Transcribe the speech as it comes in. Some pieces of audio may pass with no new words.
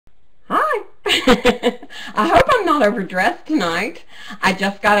I hope I'm not overdressed tonight. I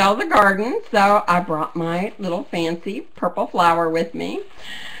just got out of the garden, so I brought my little fancy purple flower with me.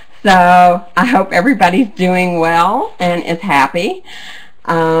 So I hope everybody's doing well and is happy.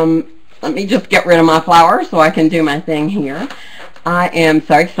 Let me just get rid of my flower so I can do my thing here. I am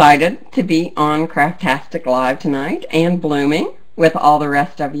so excited to be on Craftastic Live tonight and blooming with all the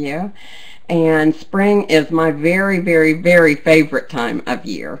rest of you. And spring is my very, very, very favorite time of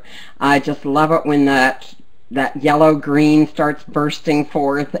year. I just love it when that yellow green starts bursting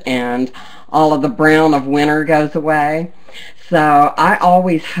forth and all of the brown of winter goes away. So I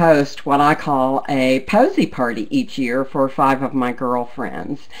always host what I call a posy party each year for 5 of my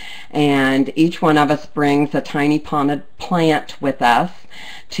girlfriends. And each one of us brings a tiny potted plant with us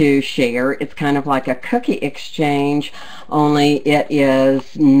to share. It's kind of like a cookie exchange, only it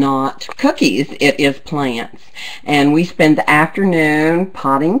is not cookies, it is plants. And we spend the afternoon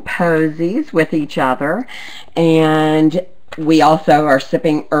potting posies with each other, and we also are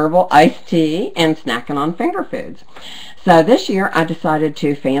sipping herbal iced tea and snacking on finger foods. So this year I decided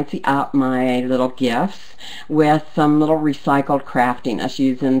to fancy up my little gifts with some little recycled craftiness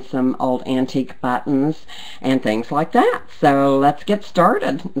using some old antique buttons and things like that. So let's get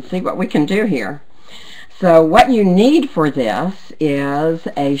started and see what we can do here. So what you need for this is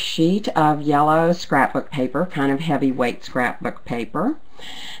a sheet of yellow scrapbook paper, kind of heavyweight scrapbook paper.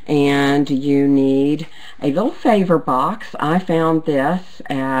 And you need a little favor box. I found this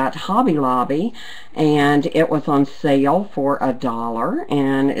at Hobby Lobby and it was on sale for $1,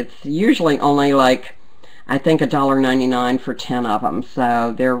 and it's usually only like, I think, $1.99 for 10 of them,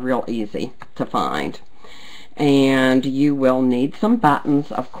 so they're real easy to find. And you will need some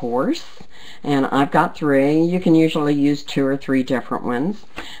buttons, of course, and I've got 3. You can usually use 2 or 3 different ones.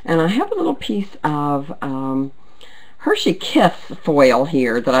 And I have a little piece of Hershey Kiss foil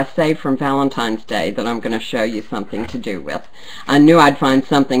here that I saved from Valentine's Day that I'm going to show you something to do with. I knew I'd find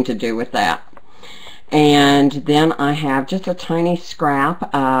something to do with that. And then I have just a tiny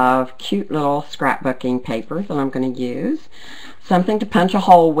scrap of cute little scrapbooking paper that I'm going to use. Something to punch a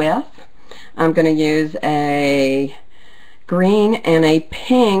hole with. I'm going to use a green and a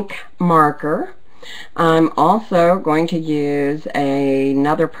pink marker. I'm also going to use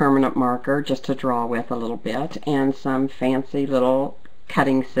another permanent marker just to draw with a little bit, and some fancy little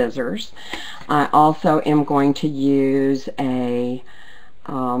cutting scissors. I also am going to use a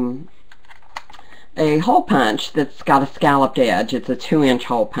hole punch that's got a scalloped edge. It's a 2-inch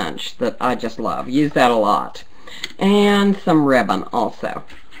hole punch that I just love. Use that a lot. And some ribbon also.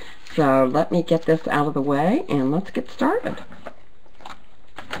 So let me get this out of the way and let's get started.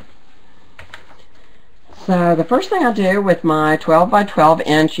 So the first thing I do with my 12 by 12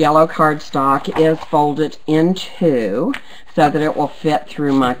 inch yellow cardstock is fold it in 2 so that it will fit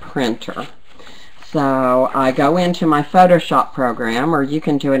through my printer. So I go into my Photoshop program, or you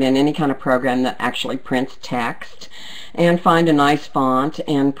can do it in any kind of program that actually prints text, and find a nice font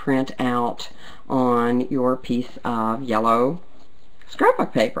and print out on your piece of yellow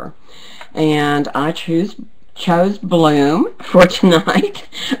scrapbook paper. And I chose Bloom for tonight,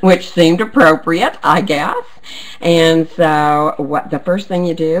 which seemed appropriate, I guess. And so the first thing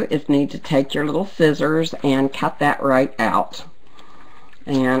you do is need to take your little scissors and cut that right out.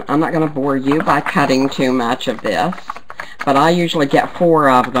 And I'm not going to bore you by cutting too much of this, but I usually get 4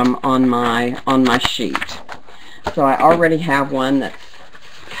 of them on my sheet. So I already have one that's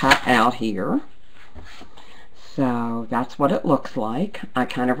cut out here. So that's what it looks like. I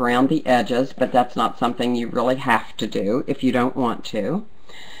kind of round the edges, but that's not something you really have to do if you don't want to.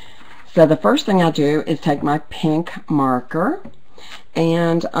 So the first thing I do is take my pink marker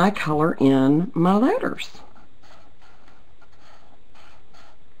and I color in my letters.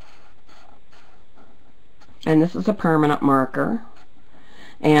 And this is a permanent marker.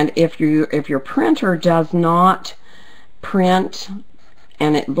 And if your printer does not print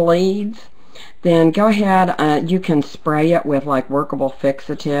and it bleeds, then go ahead, you can spray it with like workable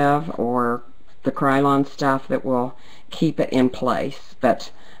fixative or the Krylon stuff that will keep it in place.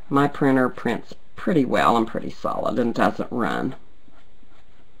 But my printer prints pretty well and pretty solid and doesn't run.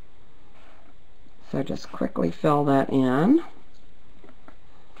 So just quickly fill that in.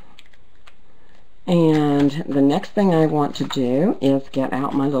 And the next thing I want to do is get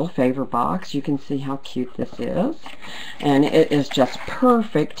out my little favor box. You can see how cute this is. And it is just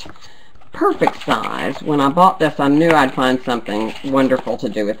perfect size. When I bought this, I knew I'd find something wonderful to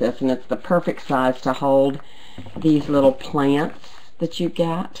do with this, and it's the perfect size to hold these little plants that you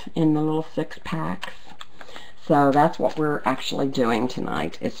get in the little 6-packs. So that's what we're actually doing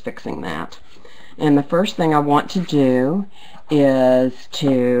tonight, is fixing that. And the first thing I want to do is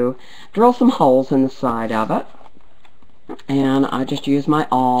to drill some holes in the side of it. And I just use my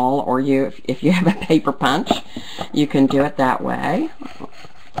awl, or if you have a paper punch, you can do it that way.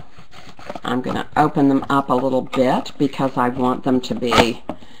 I'm going to open them up a little bit because I want them to be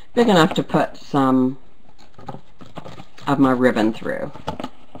big enough to put some of my ribbon through.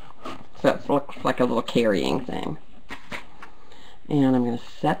 So it looks like a little carrying thing. And I'm going to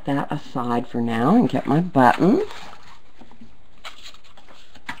set that aside for now and get my buttons.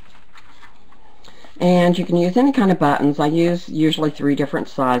 And you can use any kind of buttons. I use usually 3 different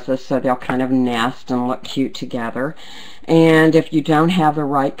sizes so they'll kind of nest and look cute together. And if you don't have the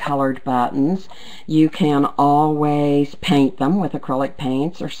right colored buttons, you can always paint them with acrylic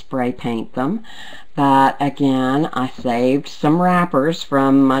paints or spray paint them. But again, I saved some wrappers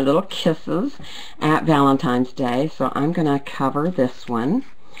from my little kisses at Valentine's Day, so I'm going to cover this one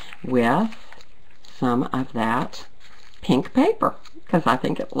with some of that pink paper because I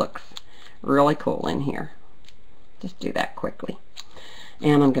think it looks really cool in here. Just do that quickly.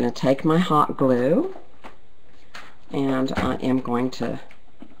 And I'm going to take my hot glue, and I am going to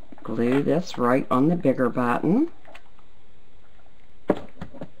glue this right on the bigger button.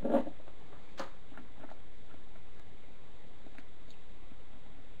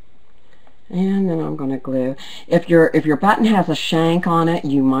 And then I'm going to glue. If your button has a shank on it,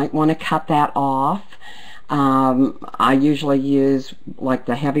 you might want to cut that off. I usually use like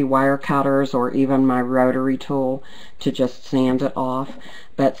the heavy wire cutters or even my rotary tool to just sand it off.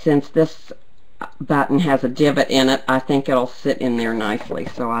 But since this button has a divot in it, I think it'll sit in there nicely,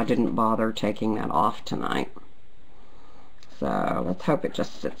 so I didn't bother taking that off tonight. So let's hope it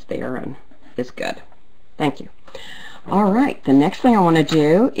just sits there and is good. Thank you. All right, the next thing I want to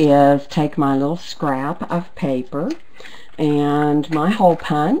do is take my little scrap of paper and my hole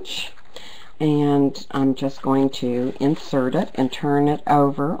punch, and I'm just going to insert it and turn it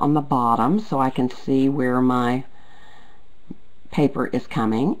over on the bottom so I can see where my paper is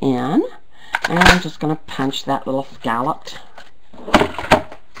coming in. And I'm just going to punch that little scalloped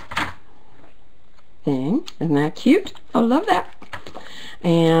thing. Isn't that cute? I love that.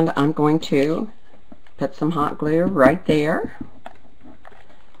 And I'm going to put some hot glue right there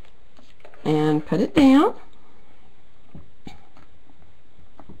and put it down.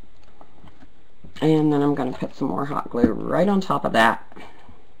 And then I'm going to put some more hot glue right on top of that.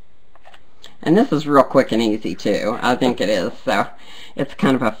 And this is real quick and easy too. I think it is. So it's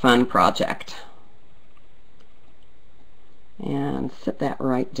kind of a fun project. And sit that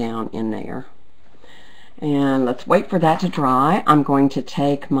right down in there. And let's wait for that to dry. I'm going to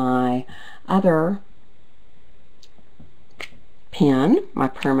take my other pen, my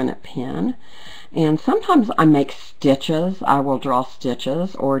permanent pen, and sometimes I make stitches. I will draw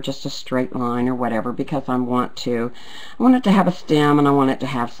stitches or just a straight line or whatever because I want it to have a stem and I want it to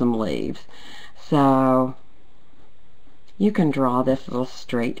have some leaves. So you can draw this little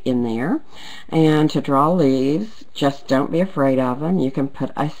straight in there. And to draw leaves, just don't be afraid of them. You can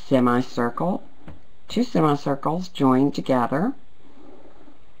put a semicircle, 2 semicircles joined together.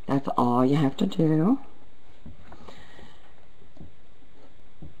 That's all you have to do.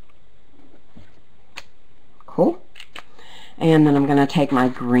 Cool. And then I'm going to take my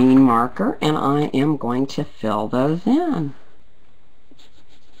green marker and I am going to fill those in.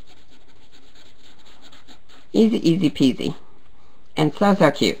 Easy, easy peasy. And so,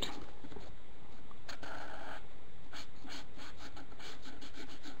 so cute.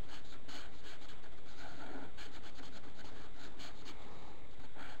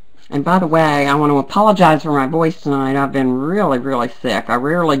 And by the way, I want to apologize for my voice tonight. I've been really, really sick. I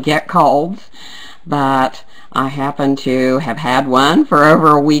rarely get colds, but I happen to have had one for over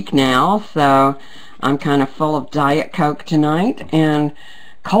a week now, so I'm kind of full of Diet Coke tonight and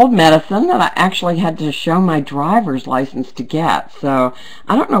cold medicine that I actually had to show my driver's license to get. So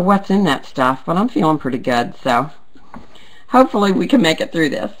I don't know what's in that stuff, but I'm feeling pretty good, so hopefully we can make it through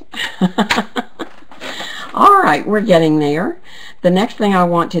this. All right, we're getting there. The next thing I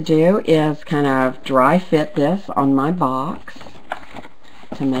want to do is kind of dry fit this on my box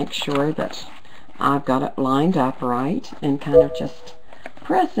to make sure that I've got it lined up right, and kind of just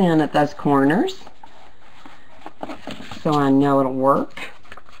press in at those corners so I know it'll work.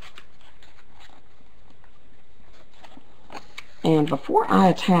 And before I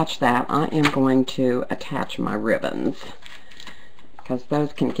attach that, I am going to attach my ribbons because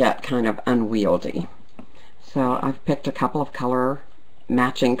those can get kind of unwieldy. So I've picked a couple of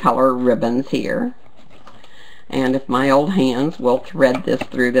matching color ribbons here. And if my old hands will thread this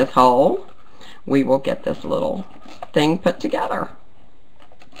through this hole, we will get this little thing put together.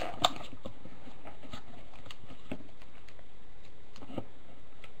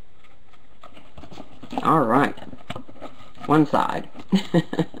 All right. One side.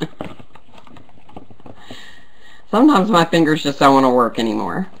 Sometimes my fingers just don't want to work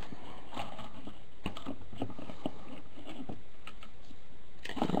anymore.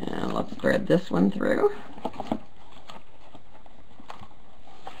 And let's thread this one through.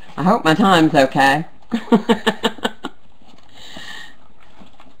 I hope my time's okay.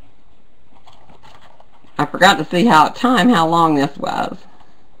 I forgot to see how long this was.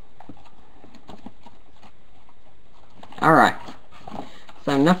 Alright,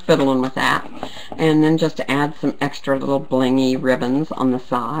 so enough fiddling with that. And then just to add some extra little blingy ribbons on the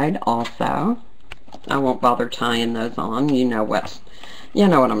side also. I won't bother tying those on. You know what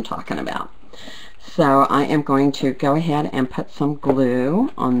I'm talking about. So I am going to go ahead and put some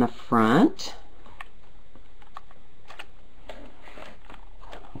glue on the front.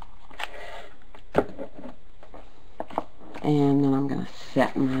 And then I'm going to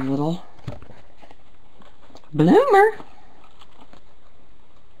set my little bloomer.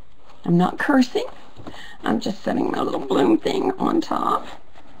 I'm not cursing. I'm just setting my little bloom thing on top.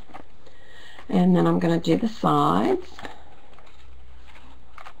 And then I'm going to do the sides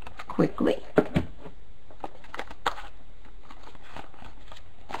quickly.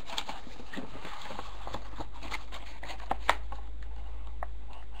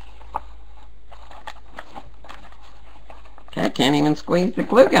 Okay, I can't even squeeze the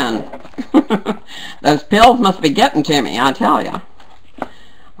glue gun. Those pills must be getting to me, I tell you.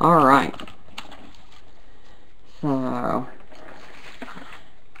 All right. So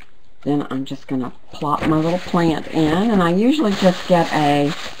then I'm just going to plop my little plant in, and I usually just get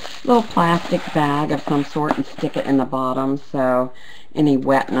a little plastic bag of some sort and stick it in the bottom so any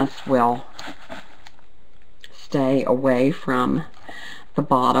wetness will stay away from the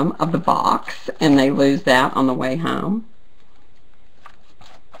bottom of the box and they lose that on the way home.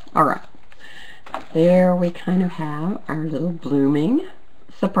 Alright, there we kind of have our little blooming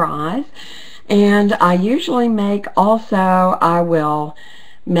surprise. And I usually make also, I will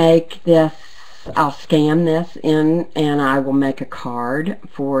make this, I'll scan this in and I will make a card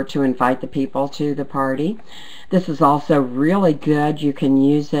to invite the people to the party. This is also really good. You can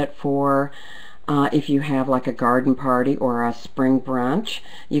use it for if you have like a garden party or a spring brunch.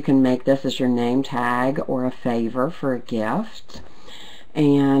 You can make this as your name tag or a favor for a gift.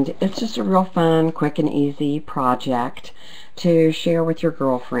 And it's just a real fun, quick and easy project to share with your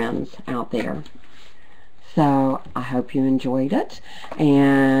girlfriends out there. So I hope you enjoyed it.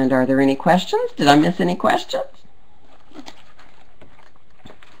 And are there any questions? Did I miss any questions?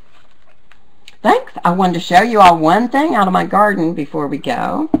 Thanks. I wanted to show you all one thing out of my garden before we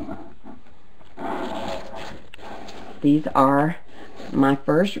go. These are my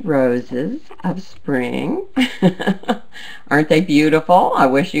first roses of spring. Aren't they beautiful? I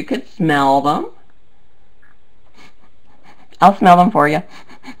wish you could smell them. I'll smell them for you.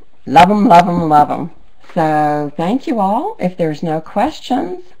 Love them, love them, love them. So thank you all. If there's no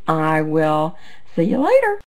questions, I will see you later.